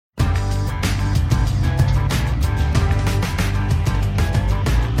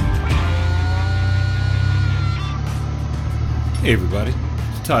Hey everybody,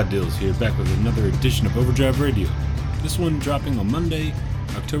 it's Todd Dills here, back with another edition of Overdrive Radio. This one dropping on Monday,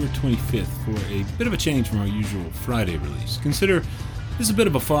 October 25th, for a bit of a change from our usual Friday release. Consider this a bit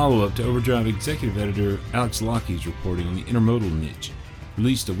of a follow-up to Overdrive executive editor Alex Lockheed's reporting on the intermodal niche,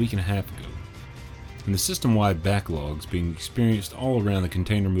 released a week and a half ago, and the system-wide backlogs being experienced all around the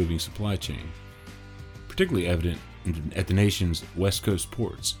container-moving supply chain, particularly evident at the nation's West Coast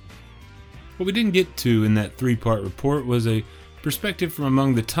ports. What we didn't get to in that three-part report was a perspective from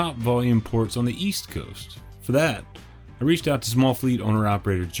among the top volume ports on the East Coast. For that, I reached out to small fleet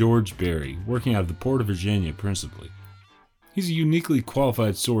owner-operator George Berry, working out of the Port of Virginia principally. He's a uniquely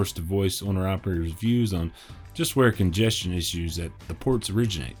qualified source to voice owner-operators' views on just where congestion issues at the ports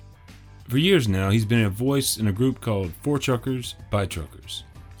originate. For years now, he's been a voice in a group called For Truckers by Truckers,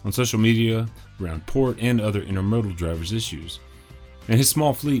 on social media, around port and other intermodal drivers' issues. And his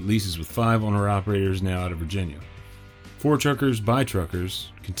small fleet leases with 5 owner-operators now out of Virginia. For Truckers by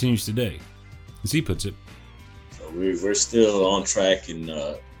Truckers continues today. As he puts it, so we're still on track and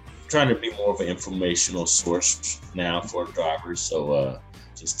trying to be more of an informational source now for drivers. So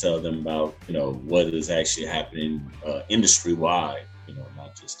just tell them about, what is actually happening industry-wide,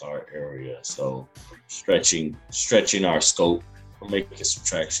 not just our area. So stretching our scope. We're making some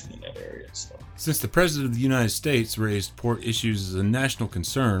traction in that area. So since the President of the United States raised port issues as a national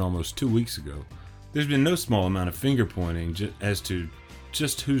concern almost 2 weeks ago, there's been no small amount of finger-pointing as to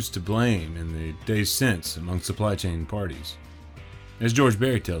just who's to blame in the days since among supply chain parties. As George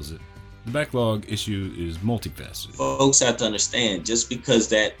Berry tells it, the backlog issue is multifaceted. Folks have to understand, just because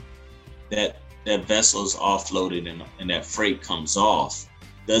that vessel is offloaded and that freight comes off,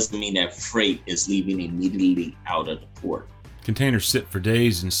 doesn't mean that freight is leaving immediately out of the port. Containers sit for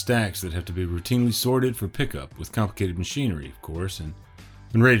days in stacks that have to be routinely sorted for pickup with complicated machinery, of course, and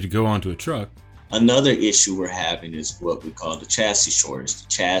when ready to go onto a truck. Another issue we're having is what we call the chassis shortage. The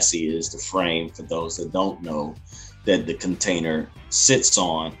chassis is the frame, for those that don't know, that the container sits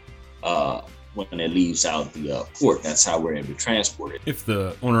on when it leaves out the port. That's how we're able to transport it. If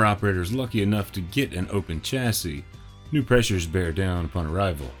the owner-operator is lucky enough to get an open chassis, new pressures bear down upon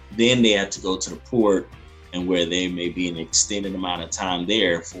arrival. Then they have to go to the port, and where they may be an extended amount of time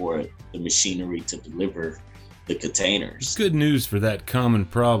there for the machinery to deliver the containers. It's good news for that common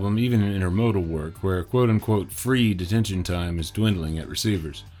problem, even in intermodal work, where quote-unquote free detention time is dwindling at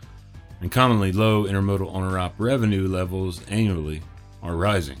receivers, and commonly low intermodal owner-op revenue levels annually are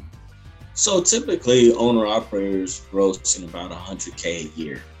rising. So typically, owner-operators gross in about $100K a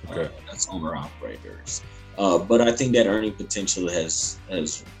year. Okay. That's owner-operators. But I think that earning potential has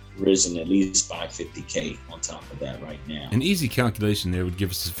risen at least by $50K on top of that right now. An easy calculation there would give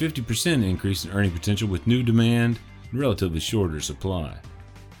us a 50% increase in earning potential with new demand and relatively shorter supply.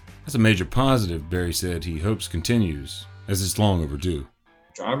 That's a major positive, Berry said he hopes continues, as it's long overdue.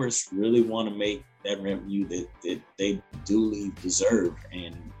 Drivers really want to make that revenue that they duly deserve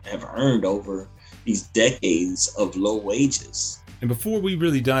and have earned over these decades of low wages. And before we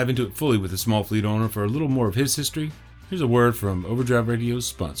really dive into it fully with the small fleet owner for a little more of his history, here's a word from Overdrive Radio's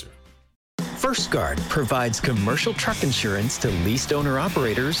sponsor. First Guard provides commercial truck insurance to leased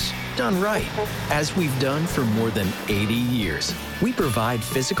owner-operators done right, as we've done for more than 80 years. We provide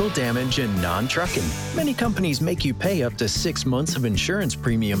physical damage and non-trucking. Many companies make you pay up to 6 months of insurance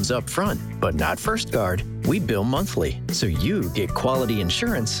premiums up front, but not First Guard. We bill monthly, so you get quality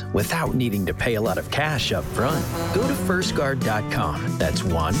insurance without needing to pay a lot of cash up front. Go to firstguard.com. That's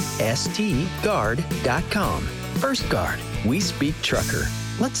 1stguard.com. First Guard. We speak trucker.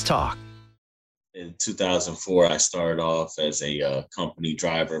 Let's talk. In 2004, I started off as a company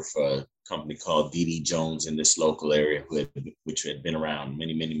driver for a company called D.D. Jones in this local area, which had been around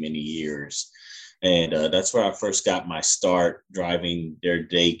many, many, many years. And that's where I first got my start, driving their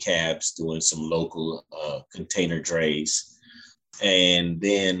day cabs, doing some local container drays. And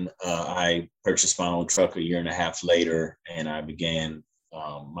then I purchased my own truck a year and a half later, and I began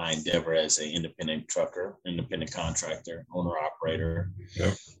my endeavor as an independent trucker, independent contractor, owner-operator.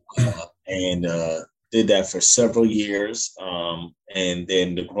 Yep. And did that for several years. And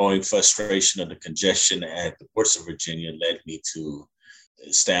then the growing frustration of the congestion at the ports of Virginia led me to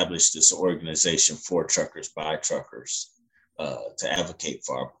establish this organization, For Truckers by Truckers, to advocate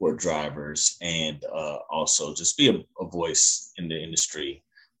for our port drivers and also just be a voice in the industry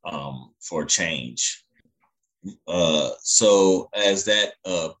for change. So as that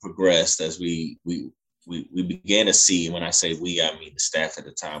progressed, as we began to see, when I say we, I mean the staff at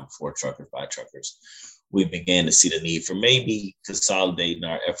the time, For Truckers by Truckers, we began to see the need for maybe consolidating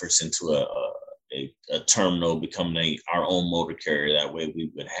our efforts into a terminal, becoming our own motor carrier. That way we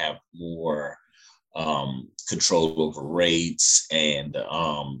would have more control over rates, and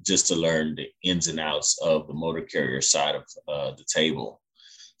just to learn the ins and outs of the motor carrier side of the table.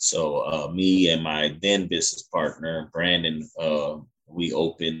 So me and my then business partner, Brandon, we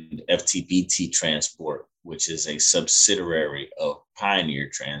opened FTBT Transport, which is a subsidiary of Pioneer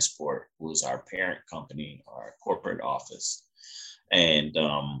Transport, who is our parent company, our corporate office. And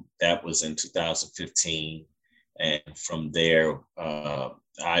that was in 2015. And from there,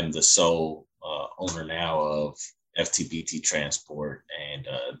 I'm the sole owner now of FTBT Transport and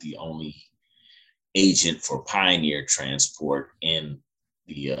the only agent for Pioneer Transport in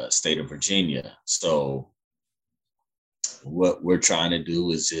the state of Virginia. So what we're trying to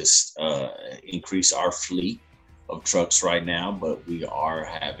do is just increase our fleet of trucks right now, but we are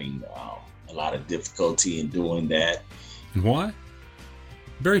having a lot of difficulty in doing that. And why?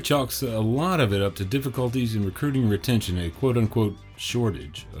 Barry chalks a lot of it up to difficulties in recruiting and retention, a quote-unquote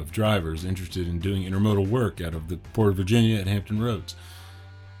shortage of drivers interested in doing intermodal work out of the Port of Virginia at Hampton Roads.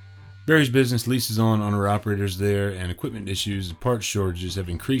 Barry's business leases on owner-operators there, and equipment issues and parts shortages have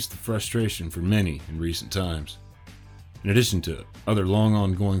increased the frustration for many in recent times, in addition to other long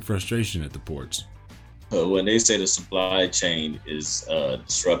ongoing frustration at the ports. When they say the supply chain is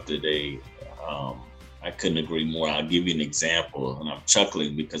disrupted, I couldn't agree more. I'll give you an example, and I'm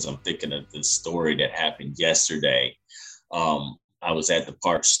chuckling because I'm thinking of the story that happened yesterday. I was at the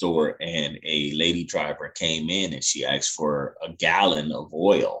parts store, and a lady driver came in and she asked for a gallon of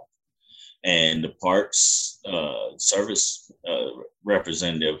oil. And the parts service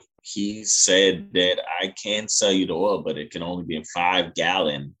representative, he said that I can sell you the oil, but it can only be in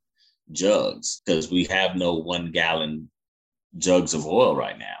 5-gallon jugs because we have no 1-gallon jugs of oil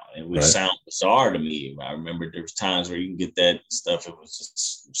right now. And which sounds bizarre to me. I remember there was times where you can get that stuff. It was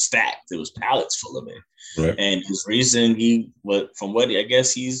just stacked. There was pallets full of it. Right. And his reason from what I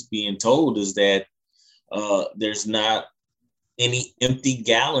guess he's being told is that there's not any empty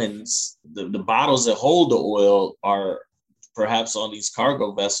gallons. The bottles that hold the oil are perhaps on these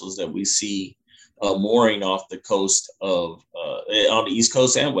cargo vessels that we see mooring off the coast of on the East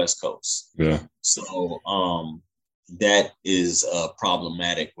Coast and West Coast. Yeah. So that is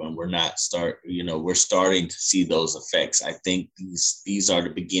problematic when we're starting to see those effects. I think these are the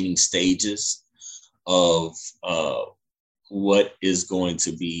beginning stages of what is going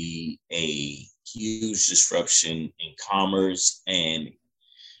to be a huge disruption in commerce and,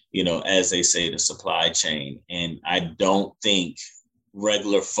 as they say, the supply chain. And I don't think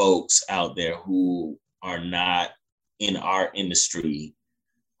regular folks out there who are not in our industry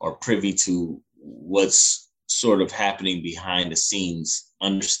are privy to what's sort of happening behind the scenes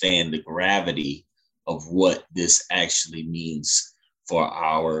understand the gravity of what this actually means for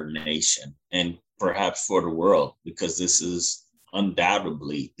our nation and perhaps for the world, because this is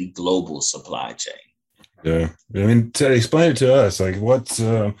undoubtedly the global supply chain. Yeah. I mean, to explain it to us, like what's,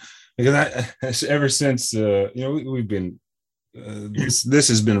 because ever since, we've been, this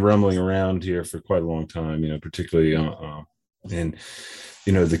has been rumbling around here for quite a long time, particularly in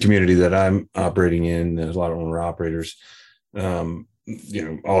the community that I'm operating in. There's a lot of owner operators, all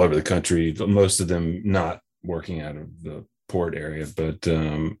over the country, most of them not working out of the port area, but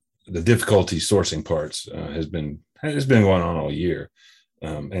the difficulty sourcing parts has been going on all year,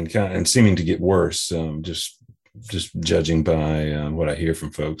 and seeming to get worse, just judging by what I hear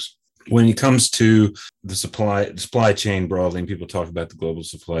from folks. When it comes to the supply chain broadly, and people talk about the global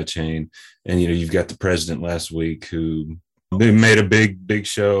supply chain, and you've got the president last week who made a big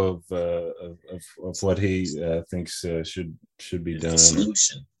show of what he thinks should be done.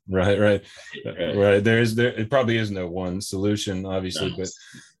 Solution. Right. It probably is no one solution, obviously,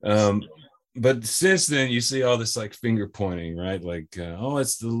 no. But since then you see all this like finger pointing, right? Like,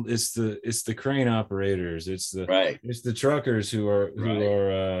 it's the crane operators, it's the truckers who are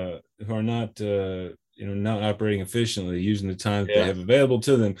not not operating efficiently, using the time that they have available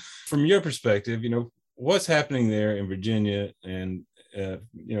to them. From your perspective, what's happening there in Virginia, and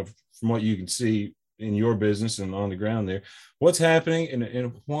from what you can see in your business and on the ground there, what's happening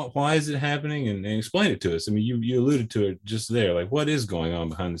and why is it happening, and explain it to us. I mean, you alluded to it just there, like what is going on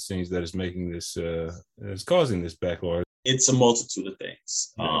behind the scenes that is making this is causing this backlog? It's a multitude of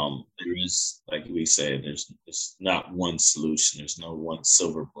things. There is, like we said, there's not one solution. There's no one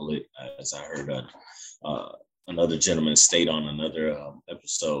silver bullet, as I heard another gentleman state on another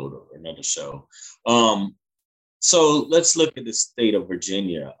episode or another show. So let's look at the state of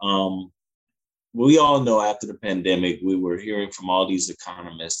Virginia. We all know after the pandemic, we were hearing from all these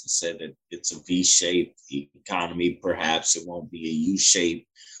economists that said that it's a V-shaped economy. Perhaps it won't be a U-shape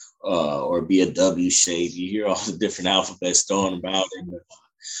or be a W-shape. You hear all the different alphabets thrown about, and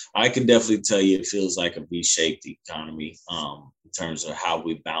I can definitely tell you it feels like a V-shaped economy in terms of how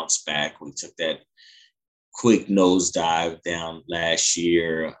we bounced back. We took that quick nosedive down last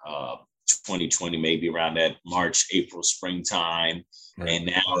year, 2020, maybe around that March, April, springtime. Right. And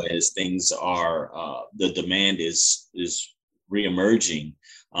now as things are, the demand is reemerging.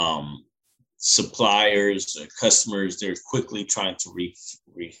 Suppliers, customers, they're quickly trying to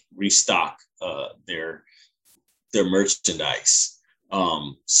restock their merchandise.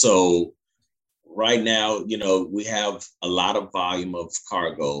 So right now, we have a lot of volume of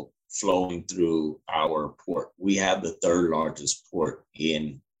cargo flowing through our port. We have the third largest port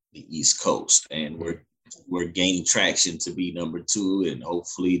in the East Coast, and we're gaining traction to be number 2, and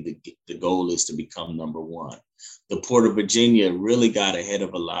hopefully the goal is to become number 1. The Port of Virginia really got ahead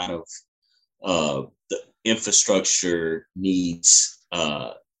of a lot of the infrastructure needs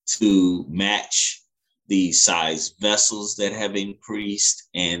to match the size vessels that have increased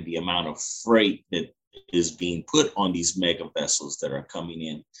and the amount of freight that is being put on these mega vessels that are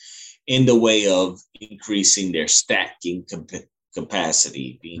coming in the way of increasing their stacking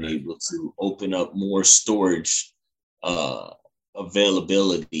capacity, being able to open up more storage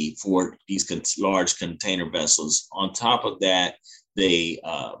availability for these large container vessels. On top of that, they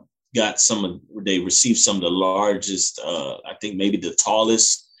received some of the largest, I think maybe the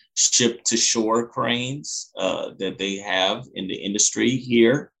tallest ship to shore cranes that they have in the industry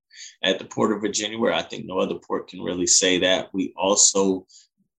here at the Port of Virginia, where I think no other port can really say that. We also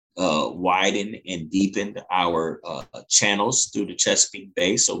widened and deepened our channels through the Chesapeake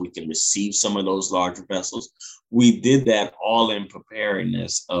Bay so we can receive some of those larger vessels. We did that all in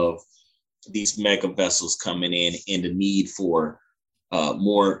preparedness of these mega vessels coming in and the need for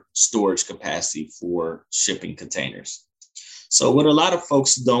more storage capacity for shipping containers. So what a lot of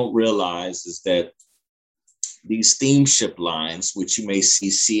folks don't realize is that these steamship lines, which you may see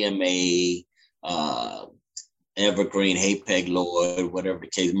CMA, Evergreen, Hapag-Lloyd, whatever the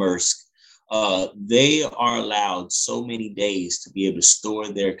case, Maersk, they are allowed so many days to be able to store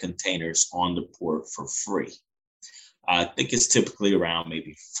their containers on the port for free. I think it's typically around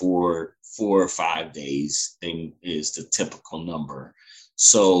maybe 4 or 5 days thing is the typical number.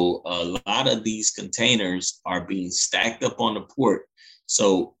 So a lot of these containers are being stacked up on the port.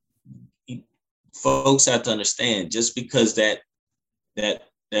 So folks have to understand, just because that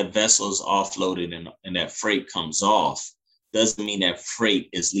vessel is offloaded and that freight comes off, doesn't mean that freight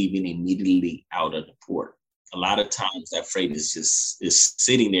is leaving immediately out of the port. A lot of times that freight is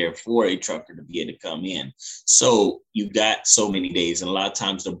sitting there for a trucker to be able to come in. So you got so many days. And a lot of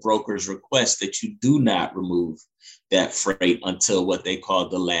times the brokers request that you do not remove that freight until what they call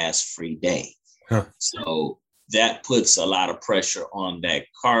the last free day. Huh. So that puts a lot of pressure on that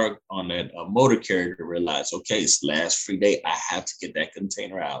motor carrier to realize, okay, it's last free day. I have to get that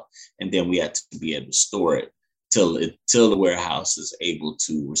container out. And then we have to be able to store it till the warehouse is able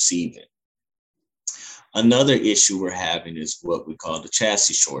to receive it. Another issue we're having is what we call the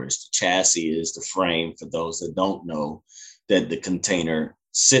chassis shortage. The chassis is the frame, for those that don't know, that the container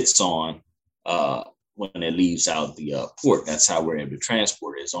sits on when it leaves out the port. That's how we're able to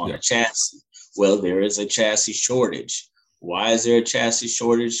transport it, is on a chassis. Well, there is a chassis shortage. Why is there a chassis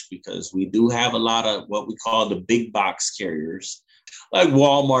shortage? Because we do have a lot of what we call the big box carriers, like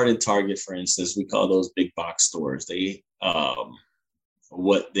Walmart and Target, for instance. We call those big box stores. They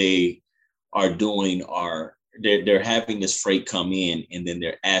what they are doing are they're having this freight come in and then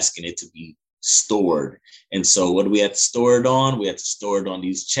they're asking it to be stored. And so what do we have to store it on? We have to store it on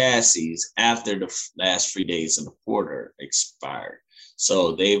these chassis after the last 3 days of the port are expired.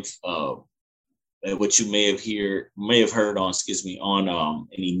 So they've what you may have heard on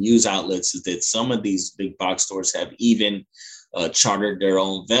any news outlets is that some of these big box stores have even chartered their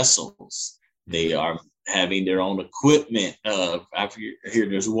own vessels. They are having their own equipment. I hear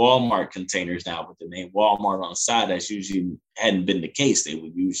there's Walmart containers now with the name Walmart on the side. That's usually hadn't been the case. They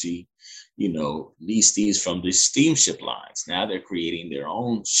would usually, lease these from the steamship lines. Now they're creating their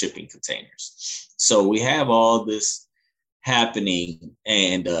own shipping containers. So we have all this happening,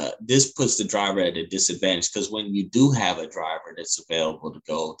 and this puts the driver at a disadvantage, because when you do have a driver that's available to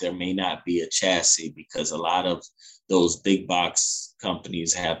go, there may not be a chassis, because a lot of those big box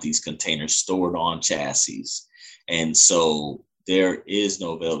companies have these containers stored on chassis, and so there is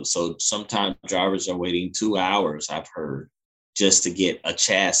no available. So sometimes drivers are waiting 2 hours, I've heard, just to get a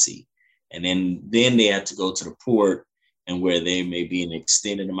chassis, and then they have to go to the port, and where they may be an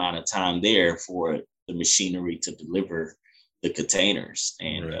extended amount of time there for the machinery to deliver the containers.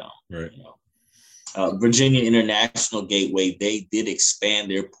 And Virginia International Gateway, they did expand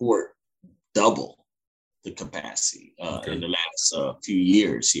their port double the capacity in the last few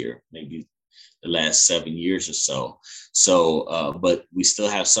years here, maybe the last 7 years or so. So, but we still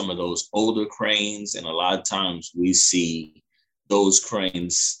have some of those older cranes, and a lot of times we see those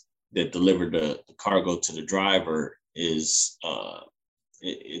cranes that deliver the cargo to the driver is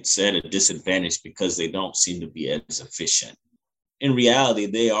it's at a disadvantage because they don't seem to be as efficient. In reality,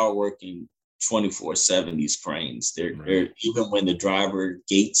 they are working 24/7, these cranes. They're even when the driver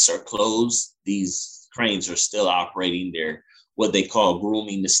gates are closed, these cranes are still operating. They're what they call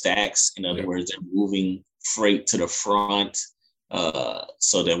grooming the stacks. In other words, they're moving freight to the front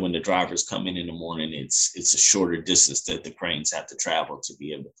so that when the drivers come in the morning, it's a shorter distance that the cranes have to travel to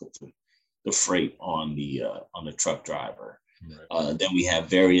be able to put the freight on the truck driver. Then we have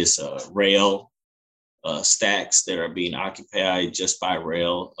various rail stacks that are being occupied just by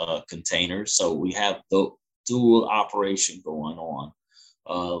rail containers. So we have the dual operation going on.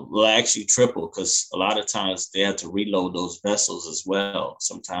 Well, actually triple, because a lot of times they have to reload those vessels as well,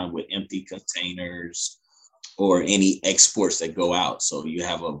 sometimes with empty containers or any exports that go out. So you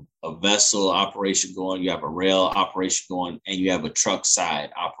have a vessel operation going, you have a rail operation going, and you have a truck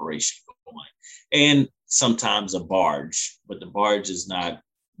side operation going. And sometimes a barge, but the barge is not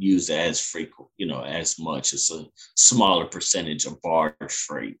used as frequent, as much. It's a smaller percentage of barge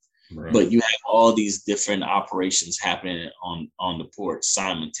freight. Right. But you have all these different operations happening on the port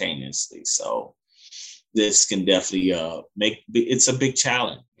simultaneously. So this can definitely it's a big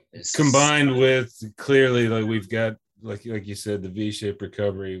challenge. Combined with clearly, like we've got, like you said, the V-shaped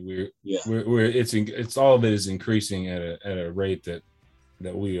recovery. It's all of it is increasing at a rate that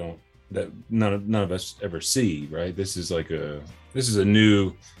we don't, that none of us ever see. Right. This is a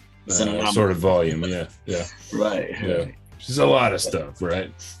new sort of volume. Yeah. Right. Yeah. There's a lot of stuff,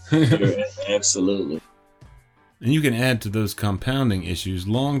 right? Absolutely. And you can add to those compounding issues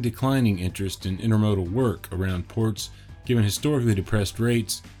long declining interest in intermodal work around ports, given historically depressed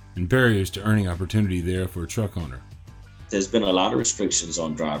rates and barriers to earning opportunity there for a truck owner. There's been a lot of restrictions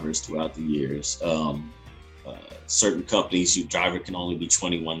on drivers throughout the years. Certain companies, your driver can only be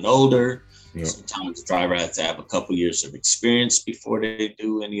 21 and older. Yep. Sometimes the driver has to have a couple years of experience before they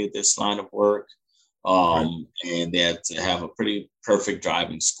do any of this line of work. And they have to have a pretty perfect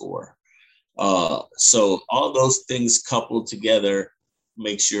driving score. So all those things coupled together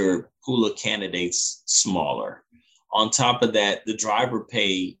makes your pool of candidates smaller. On top of that, the driver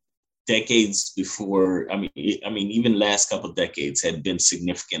pay decades before, even last couple of decades had been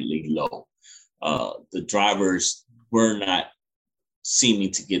significantly low. The drivers were not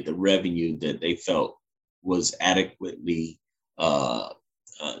seeming to get the revenue that they felt was adequately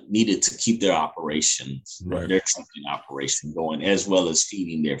needed to keep their operations, their trucking operation going, as well as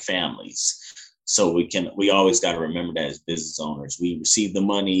feeding their families. So we always got to remember that as business owners, we receive the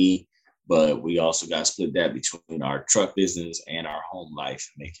money, but we also got to split that between our truck business and our home life,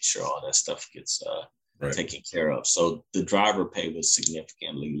 making sure all that stuff gets taken care of. So the driver pay was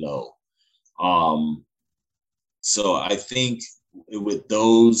significantly low. So I think with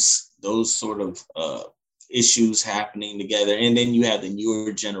those sort of issues happening together, and then you have the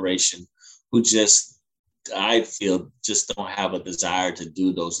newer generation who I feel don't have a desire to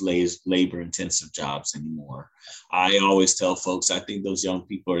do those labor intensive jobs anymore. I always tell folks, I think those young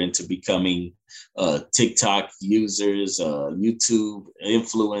people are into becoming TikTok users, YouTube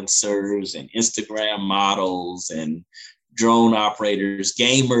influencers, and Instagram models, and drone operators,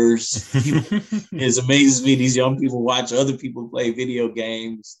 gamers. It amazes me these young people watch other people play video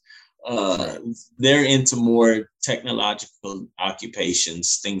games. They're into more technological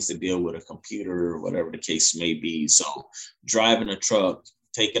occupations, things to deal with a computer or whatever the case may be. So driving a truck,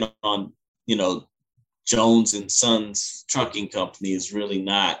 taking on, Jones and Sons trucking company is really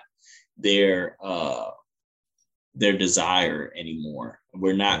not their desire anymore.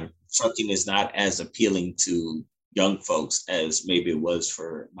 Trucking is not as appealing to young folks as maybe it was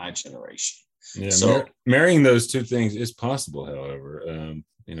for my generation. Yeah, so marrying those two things is possible, however.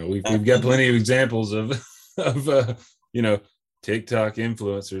 We've got plenty of examples of TikTok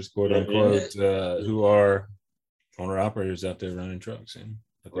influencers, quote unquote, who are owner operators out there running trucks.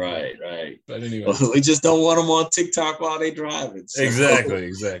 Right. But anyway, we just don't want them on TikTok while they driving. So.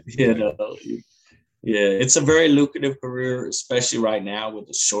 Exactly. Yeah, it's a very lucrative career, especially right now with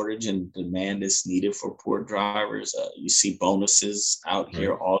the shortage and demand that's needed for port drivers. You see bonuses out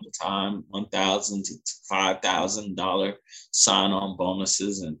here all the time, $1,000 to $5,000 sign-on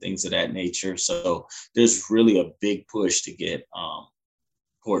bonuses and things of that nature. So there's really a big push to get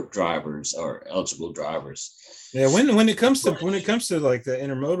port drivers or eligible drivers. Yeah, when it comes to like the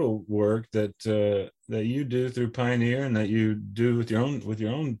intermodal work that you do through Pioneer and that you do with your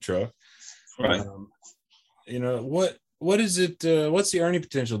own truck. Right. What is it? What's the earning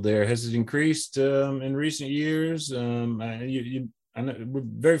potential there? Has it increased in recent years? I know we're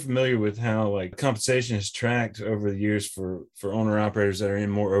very familiar with how like compensation has tracked over the years for owner operators that are in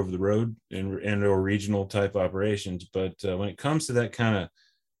more over the road and or regional type operations. But when it comes to that kind of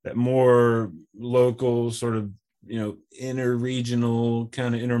that more local sort of inter-regional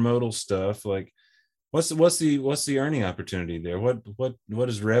kind of intermodal stuff, like what's the earning opportunity there? What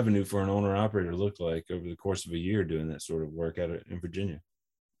does revenue for an owner operator look like over the course of a year doing that sort of work in Virginia?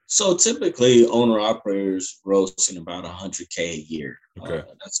 So typically, owner operators grossing about 100K a year. Okay,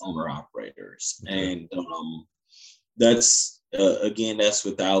 that's owner operators, okay. and that's again, that's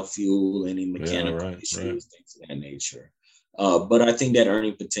without fuel, any mechanical issues, Right. things of that nature. But I think that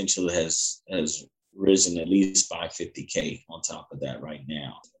earning potential has risen at least by 50K on top of that right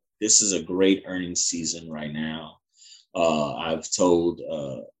now. This is a great earning season right now. I've told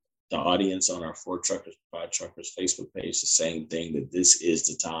the audience on our For Truckers by Truckers Facebook page the same thing, that this is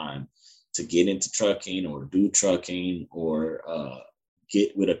the time to get into trucking or do trucking or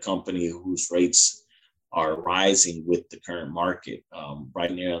get with a company whose rates are rising with the current market.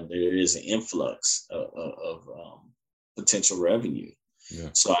 Right now, there is an influx of potential revenue. Yeah.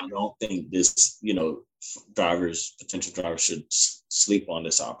 So I don't think this, potential drivers should sleep on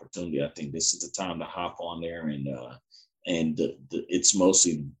this opportunity. I think this is the time to hop on there, and it's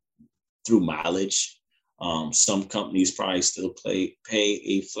mostly through mileage. Some companies probably still pay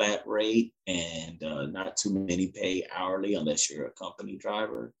a flat rate, and not too many pay hourly unless you're a company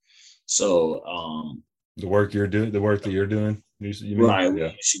driver. So the work that you're doing, you mean? right, Yeah.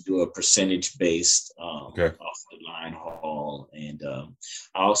 we should do a percentage based Okay. off the line haul, and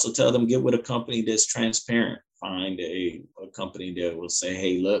I also tell them get with a company that's transparent. Find a company that will say,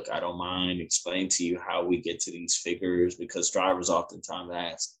 hey, look, I don't mind explain to you how we get to these figures, because drivers oftentimes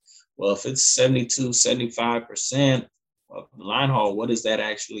ask, well, if it's 72, 75% of the line haul, what does that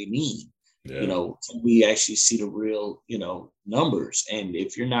actually mean? Yeah. Can we actually see the real, numbers? And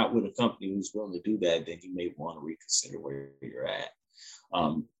if you're not with a company who's willing to do that, then you may want to reconsider where you're at.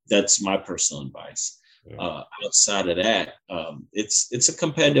 That's my personal advice. Yeah. Outside of that, it's a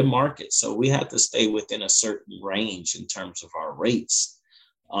competitive market, so we have to stay within a certain range in terms of our rates.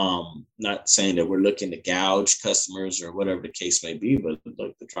 Not saying that we're looking to gouge customers or whatever the case may be, but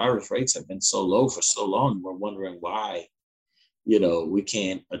look, the driver's rates have been so low for so long. We're wondering why, we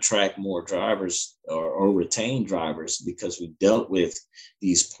can't attract more drivers or retain drivers, because we dealt with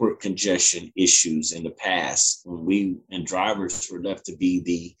these port congestion issues in the past when drivers were left to be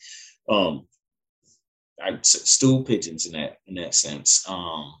the stool pigeons in that sense.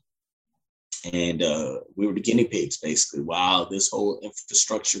 And we were the guinea pigs, basically, while this whole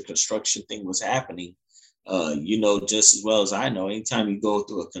infrastructure construction thing was happening. Just as well as I know, anytime you go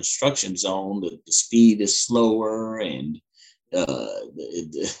through a construction zone, the speed is slower, and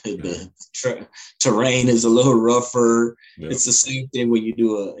the terrain is a little rougher. Yep. It's the same thing when you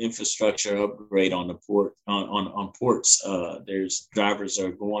do an infrastructure upgrade on the port on ports. There's drivers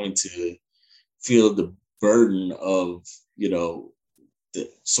are going to feel the burden of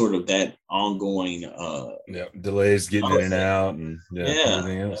sort of that ongoing delays getting in and out, and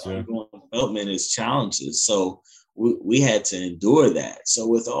everything else. Ongoing development is challenges. So we had to endure that. So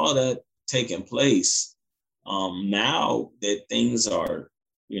with all that taking place, now that things are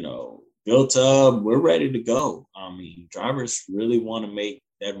built up, we're ready to go. I mean, drivers really want to make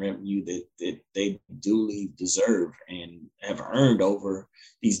that revenue that they duly deserve and have earned over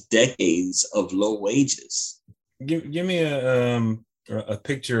these decades of low wages. Give me a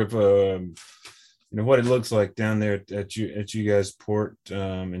picture of what it looks like down there at you guys' port,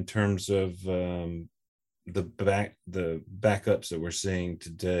 in terms of the backups that we're seeing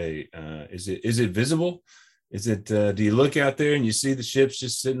today. Is it visible? Is it do you look out there and you see the ships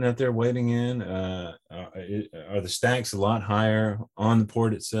just sitting out there waiting in? Are the stacks a lot higher on the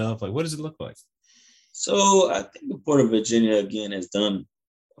port itself? Like, what does it look like? So I think the Port of Virginia again has done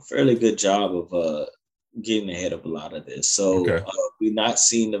a fairly good job of getting ahead of a lot of this. So okay. We're not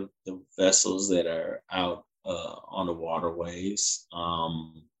seeing the vessels that are out on the waterways.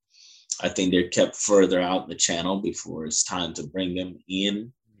 I think they're kept further out in the channel before it's time to bring them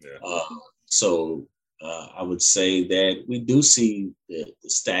in. Yeah. So I would say that we do see the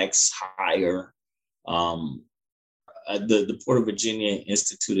stacks higher. The Port of Virginia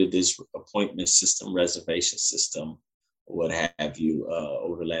instituted this appointment system, reservation system, what have you,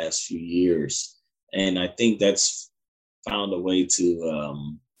 over the last few years. And I think that's found a way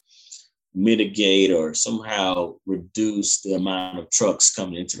to mitigate or somehow reduce the amount of trucks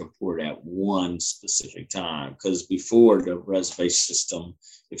coming into the port at one specific time. Because before the reservation system,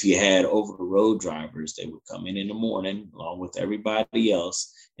 if you had over the road drivers, they would come in the morning along with everybody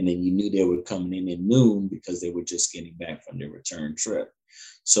else. And then you knew they were coming in at noon because they were just getting back from their return trip.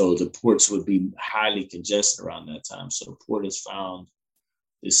 So the ports would be highly congested around that time. So the port has found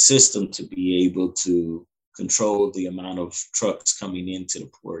the system to be able to control the amount of trucks coming into the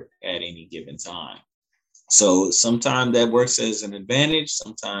port at any given time. So sometimes that works as an advantage,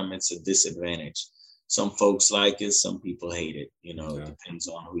 sometimes it's a disadvantage. Some folks like it, some people hate it. You know, It depends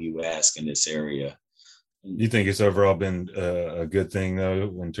on who you ask in this area. You think it's overall been a good thing,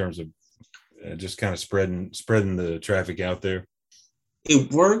 though, in terms of just kind of spreading the traffic out there?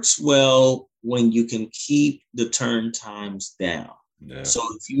 It works well when you can keep the turn times down. Yeah. So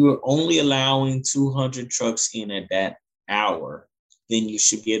if you're only allowing 200 trucks in at that hour, then you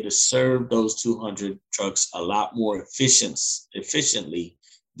should be able to serve those 200 trucks a lot more efficiently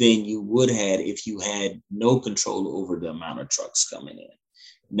than you would have if you had no control over the amount of trucks coming in.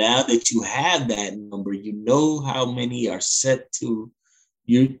 Now that you have that number, you know how many are set to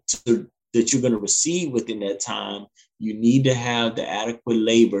you that you're going to receive within that time. You need to have the adequate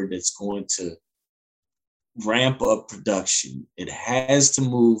labor that's going to ramp up production. It has to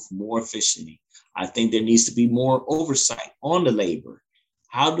move more efficiently. I think there needs to be more oversight on the labor.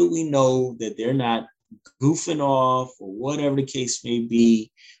 How do we know that they're not goofing off or whatever the case may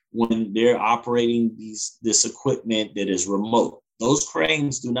be when they're operating this equipment that is remote? Those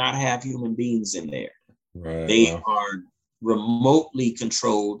cranes do not have human beings in there. Right, they are remotely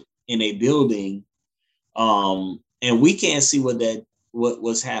controlled in a building, and we can't see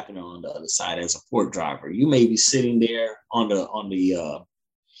what's happening on the other side as a port driver. You may be sitting there on the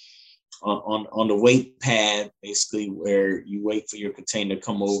wait pad, basically where you wait for your container to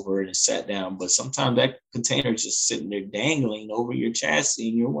come over and sat down. But sometimes that container is just sitting there dangling over your chassis,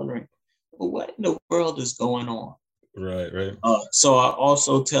 and you're wondering, well, what in the world is going on? Right. So I've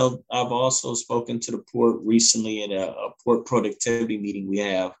also spoken to the port recently at a port productivity meeting we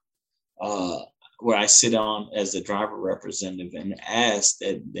have, where I sit on as the driver representative and ask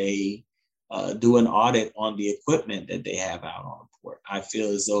that they do an audit on the equipment that they have out on the port. I feel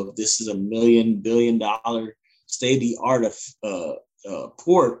as though if this is $1 billion state-of-the-art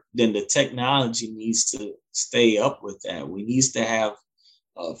port, then the technology needs to stay up with that. We need to have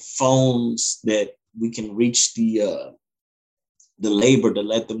phones that we can reach the labor to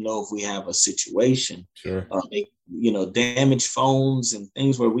let them know if we have a situation. Sure. Damaged phones and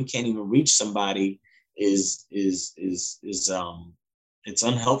things where we can't even reach somebody is it's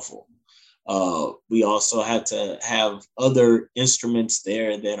unhelpful. We also had to have other instruments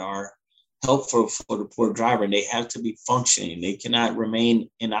there that are helpful for the port driver, and they have to be functioning. They cannot remain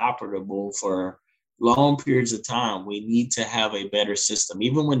inoperable for long periods of time. We need to have a better system.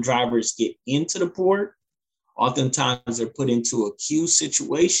 Even when drivers get into the port, oftentimes they're put into a queue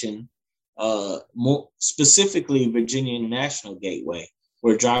situation, more specifically Virginia International Gateway,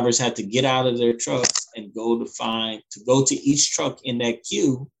 where drivers have to get out of their trucks and go to each truck in that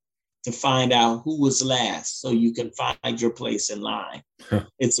queue to find out who was last, so you can find your place in line.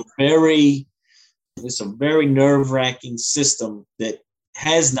 It's a very nerve-wracking system that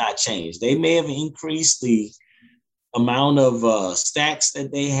has not changed. They may have increased the amount of stacks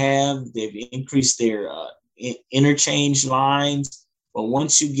that they have. They've increased their interchange lines. But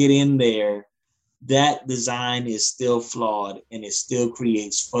once you get in there, that design is still flawed, and it still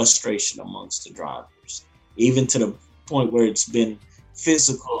creates frustration amongst the drivers, even to the point where it's been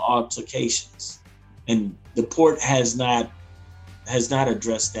physical altercations. And the port has not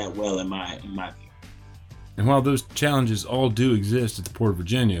addressed that well in my view. And while those challenges all do exist at the Port of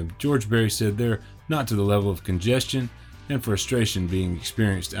Virginia, George Berry said they're not to the level of congestion and frustration being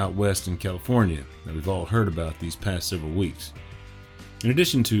experienced out west in California that we've all heard about these past several weeks. In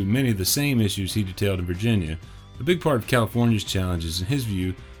addition to many of the same issues he detailed in Virginia, a big part of California's challenges, in his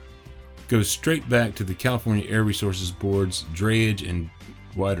view, goes straight back to the California Air Resources Board's drayage and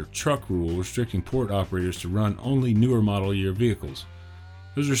wider truck rule restricting port operators to run only newer model year vehicles.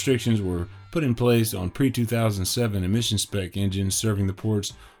 Those restrictions were put in place on pre-2007 emission spec engines serving the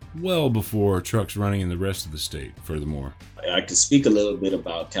ports well before trucks running in the rest of the state, furthermore. I can speak a little bit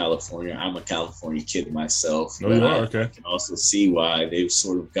about California. I'm a California kid myself. Oh, you are? Okay. I can also see why they've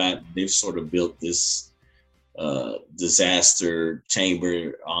sort of built this disaster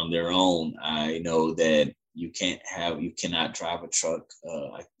chamber on their own. I know that you cannot drive a truck.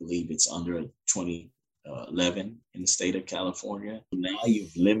 I believe it's under 2011 in the state of California. Now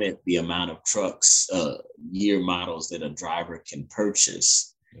you've limited the amount of trucks, year models that a driver can purchase.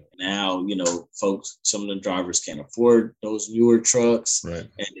 Now, folks, some of the drivers can't afford those newer trucks. Right.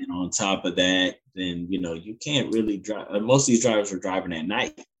 And then on top of that, then, you can't really drive. Most of these drivers are driving at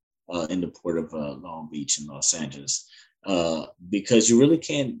night in the port of Long Beach and Los Angeles because you really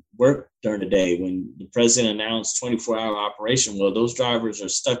can't work during the day. When the president announced 24-hour operation, well, those drivers are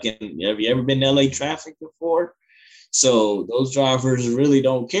stuck in, have you ever been in LA traffic before? So those drivers really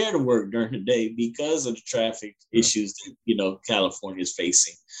don't care to work during the day because of the traffic issues that, California is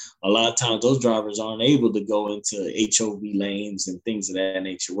facing. A lot of times those drivers aren't able to go into HOV lanes and things of that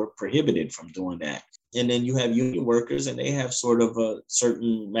nature. We're prohibited from doing that. And then you have union workers, and they have sort of a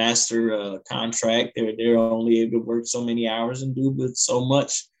certain master contract. They're only able to work so many hours and do with so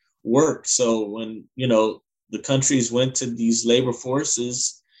much work. So when, the countries went to these labor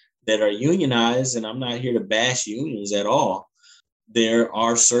forces that are unionized, and I'm not here to bash unions at all, there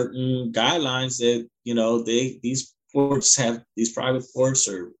are certain guidelines that, these ports have, these private ports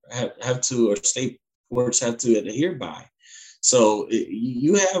or state ports have to adhere by. So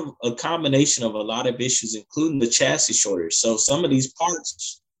you have a combination of a lot of issues, including the chassis shortage. So some of these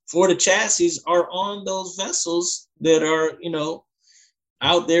parts for the chassis are on those vessels that are,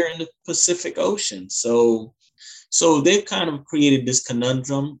 out there in the Pacific Ocean. So they've kind of created this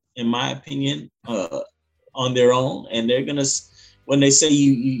conundrum, in my opinion, on their own. And they're going to, when they say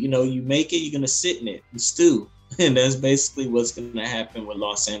you make it, you're going to sit in it and stew. And that's basically what's going to happen with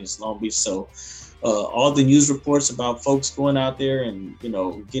Los Angeles, Long Beach. So all the news reports about folks going out there and,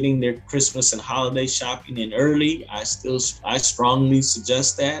 getting their Christmas and holiday shopping in early, I strongly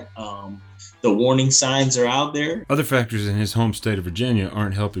suggest that. The warning signs are out there. Other factors in his home state of Virginia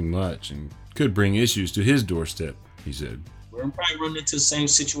aren't helping much and could bring issues to his doorstep, he said. We're probably running into the same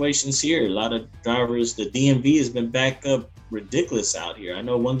situations here. A lot of drivers, the DMV has been backed up ridiculous out here. I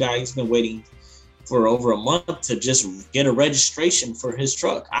know one guy, he's been waiting for over a month to just get a registration for his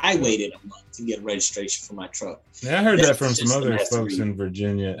truck. I waited a month to get a registration for my truck. Yeah, I heard that from some other folks in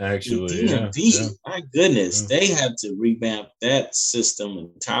Virginia, actually. The DMV, my goodness, they have to revamp that system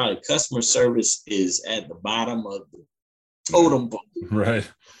entirely. Customer service is at the bottom of the totem pole. Right.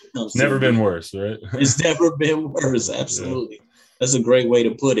 It's never been worse, right? It's never been worse. Absolutely. Yeah. That's a great way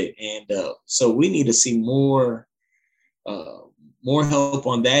to put it. And so we need to see more help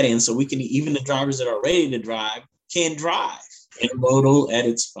on that end, so we can, even the drivers that are ready to drive can drive. Intermodal at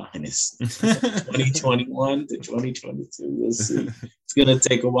its finest. 2021 to 2022. We'll see. It's going to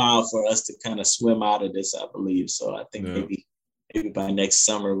take a while for us to kind of swim out of this, I believe. So I think maybe by next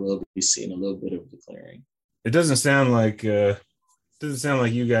summer we'll be seeing a little bit of the clearing. It doesn't sound like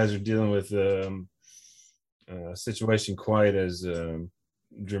you guys are dealing with a situation quite as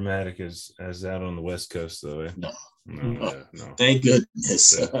dramatic as out on the West Coast, though. Eh? No. Thank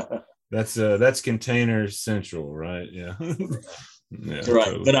goodness. That's container central, right? Yeah. Yeah, right.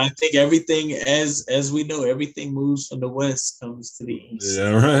 Totally. But I think everything, as we know, everything moves from the West comes to the East.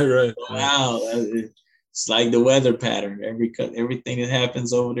 Yeah, right. So, wow. It's like the weather pattern. Everything that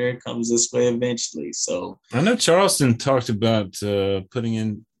happens over there comes this way eventually. So I know Charleston talked about putting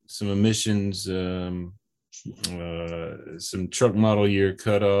in some emissions, some truck model year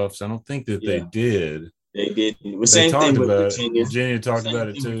cutovs. I don't think that they did. They did. The same thing with Virginia. Virginia talked about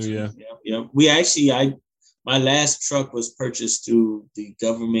it too. Yeah. We actually, my last truck was purchased through the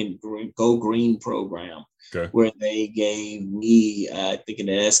government Go Green program. Okay. Where they gave me, I think, an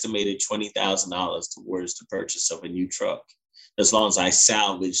estimated $20,000 towards the purchase of a new truck, as long as I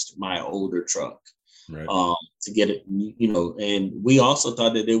salvaged my older truck. Right. To get it, and we also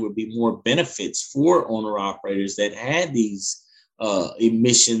thought that there would be more benefits for owner operators that had these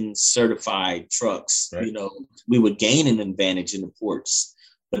emission certified trucks. Right. We would gain an advantage in the ports,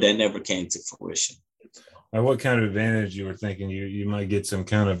 but that never came to fruition. What kind of advantage you were thinking? You might get some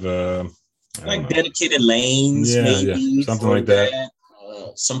kind of like dedicated lanes, maybe something like that.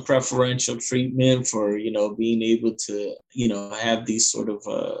 Some preferential treatment for being able to have these sort of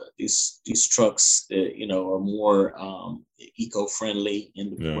these trucks that are more eco-friendly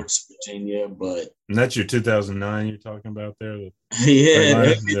in the ports of Virginia. And that's your 2009 you're talking about there.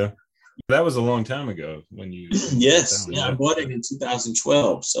 Yeah. That was a long time ago when you. Yes, I bought it in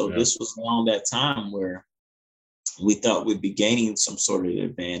 2012. So this was around that time where we thought we'd be gaining some sort of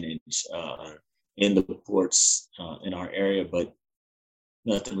advantage in the ports in our area, but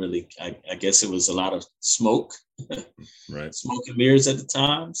nothing really. I guess it was a lot of smoke, right? Smoke and mirrors at the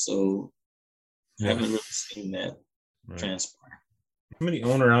time. So I haven't really seen that transpire. How many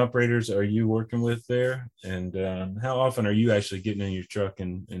owner operators are you working with there? And how often are you actually getting in your truck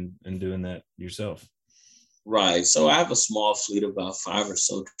and doing that yourself? Right. So I have a small fleet of about 5 or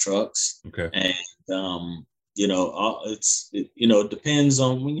so trucks. Okay. And it depends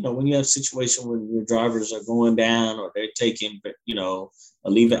on when you have a situation when your drivers are going down or they're taking, a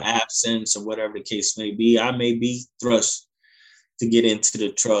leave of absence or whatever the case may be. I may be thrust to get into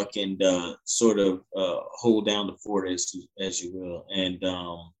the truck and sort of hold down the fort as you will. And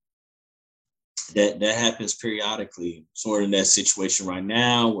that happens periodically, sort of in that situation right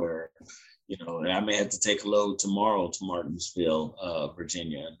now where, I may have to take a load tomorrow to Martinsville,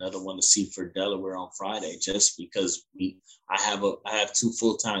 Virginia, another one to Seaford, Delaware on Friday, just because I have 2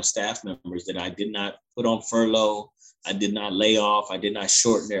 full-time staff members that I did not put on furlough. I did not lay off. I did not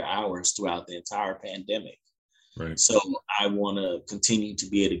shorten their hours throughout the entire pandemic. Right. So I want to continue to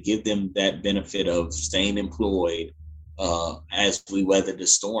be able to give them that benefit of staying employed as we weather the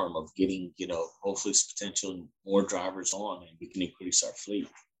storm of getting, hopefully potential more drivers on, and we can increase our fleet.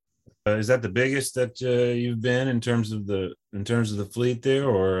 Is that the biggest that you've been in terms of the fleet there,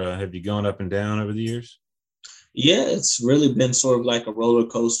 or have you gone up and down over the years? Yeah, it's really been sort of like a roller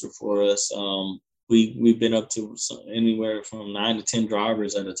coaster for us. We've been up to anywhere from 9 to 10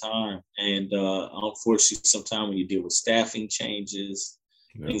 drivers at a time, and unfortunately, sometimes when you deal with staffing changes,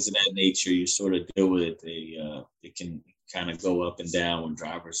 things of that nature, you sort of deal with it. It can kind of go up and down when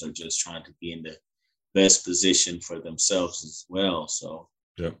drivers are just trying to be in the best position for themselves as well. So.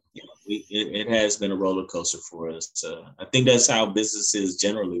 Yep. It has been a roller coaster for us. I think that's how business is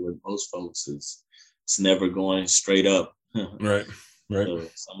generally with most folks. It's never going straight up. Right. So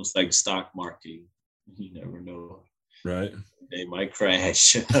it's almost like the stock market. You never know. Right. They might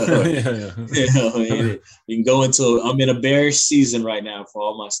crash. Yeah. You can go into. I'm in a bearish season right now for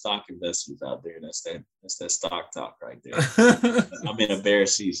all my stock investors out there. That's that stock talk right there. I'm in a bear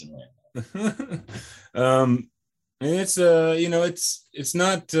season right now. And it's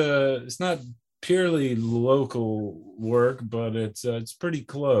not purely local work, but it's pretty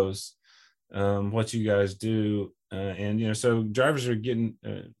close. What you guys do, and so drivers are getting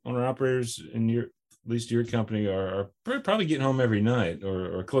owner operators in at least your company are probably getting home every night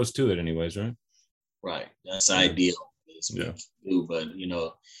or close to it, anyways, right? Right, that's ideal. But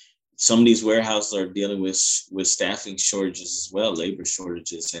some of these warehouses are dealing with staffing shortages as well, labor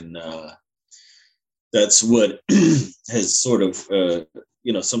shortages, and that's what has sort of,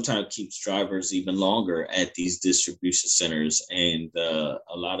 sometimes keeps drivers even longer at these distribution centers. And a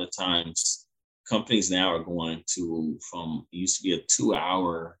lot of times companies now are going to, it used to be a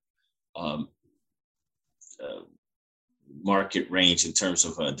 2-hour market range in terms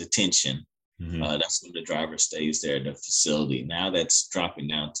of detention. Mm-hmm. That's when the driver stays there at the facility. Now that's dropping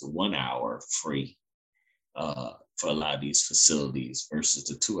down to 1 hour free. For a lot of these facilities versus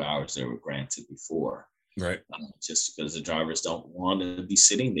the 2 hours they were granted before. Right. Just because the drivers don't want to be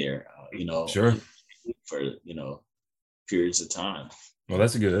sitting there, sure, for, periods of time. Well,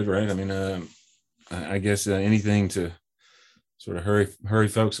 that's good, right? I mean, I guess anything to sort of hurry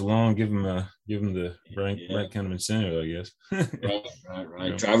folks along, give them the right kind of incentive, I guess.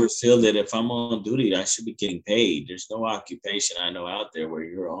 Right. Drivers feel that if I'm on duty, I should be getting paid. There's no occupation I know out there where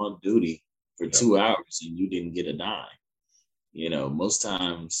you're on duty for 2 hours and you didn't get a dime. Most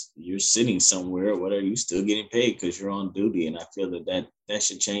times you're sitting somewhere, whatever, you still getting paid because you're on duty. And I feel that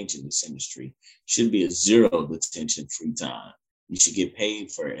should change in this industry. Should be a 0 detention free time. You should get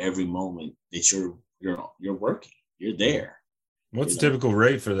paid for every moment that you're working. You're there. What's the typical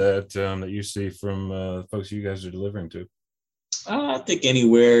rate for that that you see from folks you guys are delivering to? I think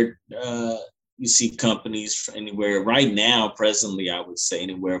anywhere you see companies anywhere right now, presently, I would say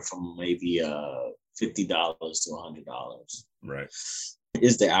anywhere from maybe $50 to $100. Right.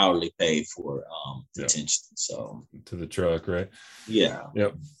 Is the hourly pay for detention. So to the truck, right? Yeah.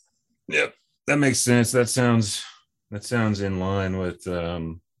 Yep. That makes sense. That sounds in line with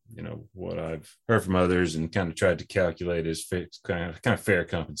what I've heard from others and kind of tried to calculate as kind of fair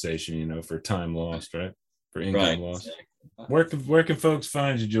compensation, for time lost, right? For income lost. Exactly. Where can folks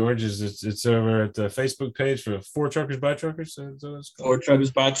find you, George? It's over at the Facebook page for 4 Truckers by Truckers? 4 Truckers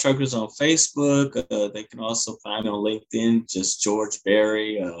by Truckers on Facebook. They can also find me on LinkedIn, just George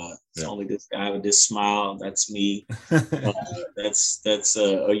Berry. It's only this guy with this smile. That's me. Or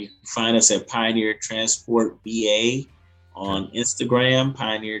you can find us at Pioneer Transport BA on Instagram,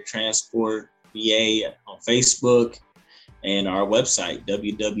 Pioneer Transport BA on Facebook, and our website,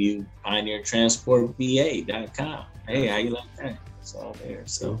 www.pioneertransportba.com. Hey, how you like that? It's all there.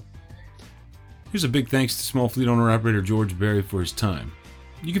 So here's a big thanks to small fleet owner-operator George Berry for his time.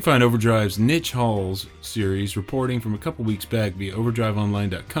 You can find Overdrive's Niche Hauls series reporting from a couple weeks back via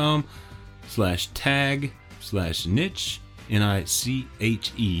overdriveonline.com/tag/niche,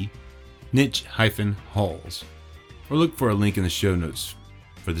 NICHE, niche-hauls, or look for a link in the show notes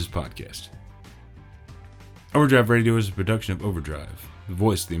for this podcast. Overdrive Radio is a production of Overdrive, the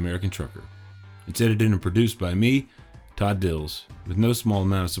voice of the American trucker. It's edited and produced by me, Todd Dills, with no small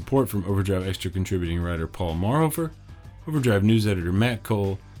amount of support from Overdrive Extra contributing writer Paul Marhofer, Overdrive news editor Matt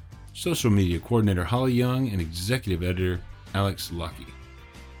Cole, social media coordinator Holly Young, and executive editor Alex Lucky.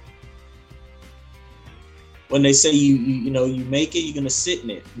 When they say you make it, you're gonna sit in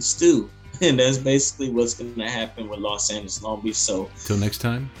it and stew, and that's basically what's gonna happen with Los Angeles, Long Beach. So until next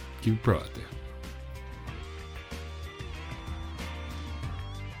time, keep it pro out there.